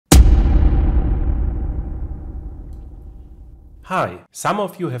Hi, some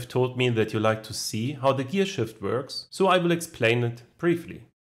of you have told me that you like to see how the gear shift works, so I will explain it briefly.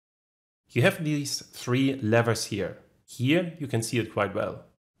 You have these three levers here. Here you can see it quite well.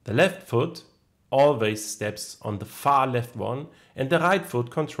 The left foot always steps on the far left one and the right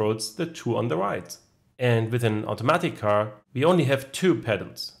foot controls the two on the right. And with an automatic car, we only have two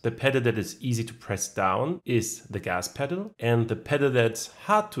pedals. The pedal that is easy to press down is the gas pedal, and the pedal that's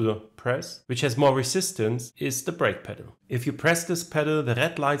hard to press, which has more resistance, is the brake pedal. If you press this pedal, the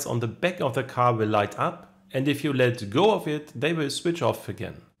red lights on the back of the car will light up, and if you let go of it, they will switch off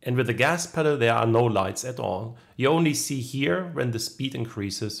again. And with the gas pedal, there are no lights at all. You only see here when the speed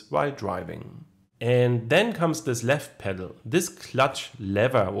increases while driving. And then comes this left pedal, this clutch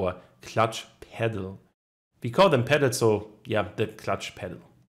lever or clutch pedal. We call them pedals, so yeah, the clutch pedal.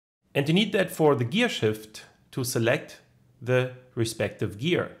 And you need that for the gear shift to select the respective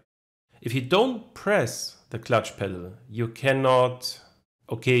gear. If you don't press the clutch pedal, you cannot,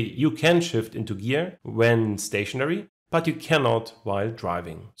 you can shift into gear when stationary, but you cannot while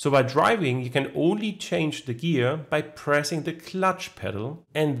driving. So while driving, you can only change the gear by pressing the clutch pedal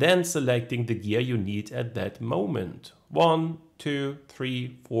and then selecting the gear you need at that moment. 1, 2,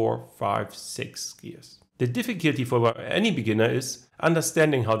 3, 4, 5, 6 gears. The difficulty for any beginner is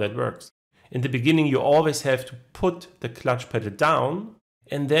understanding how that works. In the beginning, you always have to put the clutch pedal down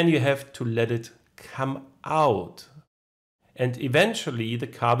and then you have to let it come out. And eventually the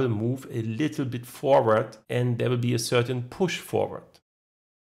car will move a little bit forward and there will be a certain push forward.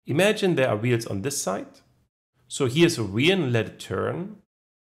 Imagine there are wheels on this side. So here's a wheel and let it turn.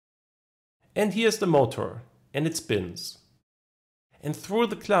 And here's the motor and it spins. And through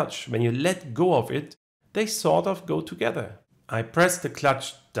the clutch, when you let go of it, they sort of go together. I press the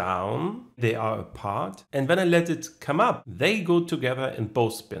clutch down, they are apart, and when I let it come up, they go together and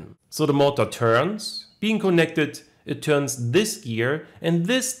both spin. So the motor turns, being connected, it turns this gear, and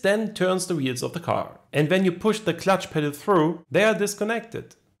this then turns the wheels of the car. And when you push the clutch pedal through, they are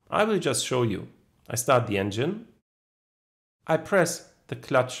disconnected. I will just show you. I start the engine, I press the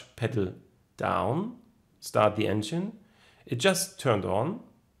clutch pedal down, start the engine, it just turned on.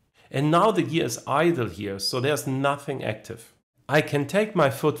 And now the gear is idle here, so there's nothing active. I can take my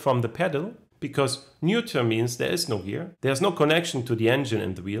foot from the pedal, because neutral means there is no gear. There's no connection to the engine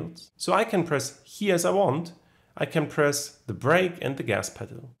and the wheels. So I can press here as I want. I can press the brake and the gas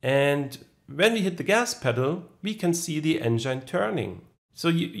pedal. And when we hit the gas pedal, we can see the engine turning. So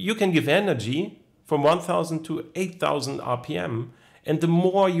you can give energy from 1000 to 8000 RPM. And the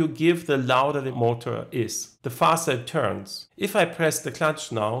more you give, the louder the motor is, the faster it turns. If I press the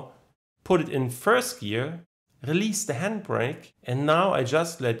clutch now, put it in first gear, release the handbrake, and now I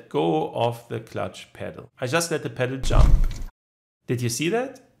just let go of the clutch pedal. I just let the pedal jump. Did you see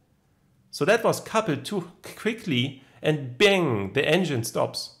that? So that was coupled too quickly and bang, the engine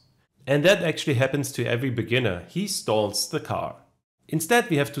stops. And that actually happens to every beginner. He stalls the car. Instead,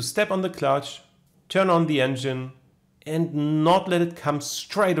 we have to step on the clutch, turn on the engine, and not let it come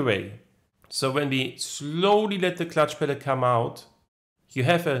straight away. So when we slowly let the clutch pedal come out, you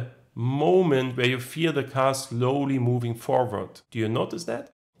have a moment where you feel the car slowly moving forward. Do you notice that?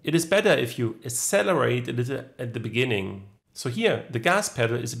 It is better if you accelerate a little at the beginning. So here, the gas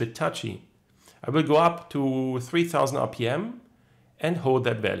pedal is a bit touchy. I will go up to 3000 RPM and hold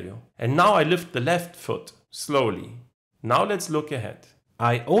that value. And now I lift the left foot slowly. Now let's look ahead.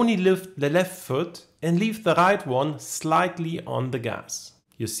 I only lift the left foot and leave the right one slightly on the gas.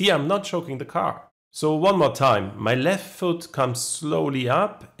 You see, I'm not choking the car. So one more time, my left foot comes slowly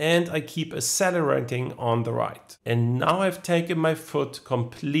up and I keep accelerating on the right. And now I've taken my foot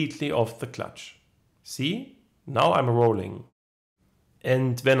completely off the clutch. See? Now I'm rolling.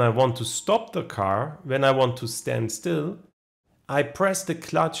 And when I want to stop the car, when I want to stand still, I press the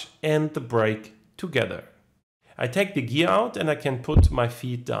clutch and the brake together. I take the gear out and I can put my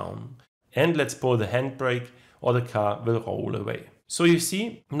feet down. And let's pull the handbrake or the car will roll away. So you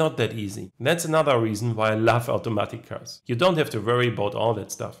see, not that easy. That's another reason why I love automatic cars. You don't have to worry about all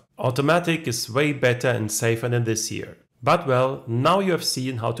that stuff. Automatic is way better and safer than this here. But well, now you have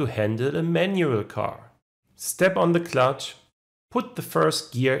seen how to handle a manual car. Step on the clutch, put the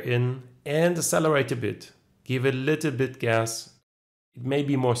first gear in and accelerate a bit. Give a little bit gas. It may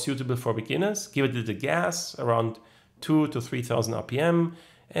be more suitable for beginners. Give it a little gas, around 2,000 to 3,000 RPM,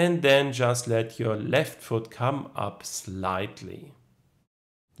 and then just let your left foot come up slightly.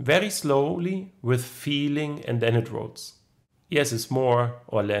 Very slowly, with feeling, and then it rolls. Yes, it's more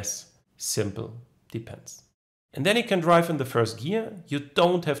or less simple, depends. And then you can drive in the first gear. You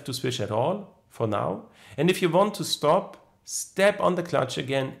don't have to switch at all for now. And if you want to stop, step on the clutch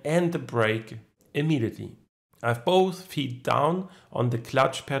again and the brake immediately. I have both feet down on the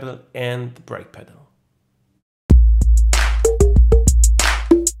clutch pedal and the brake pedal.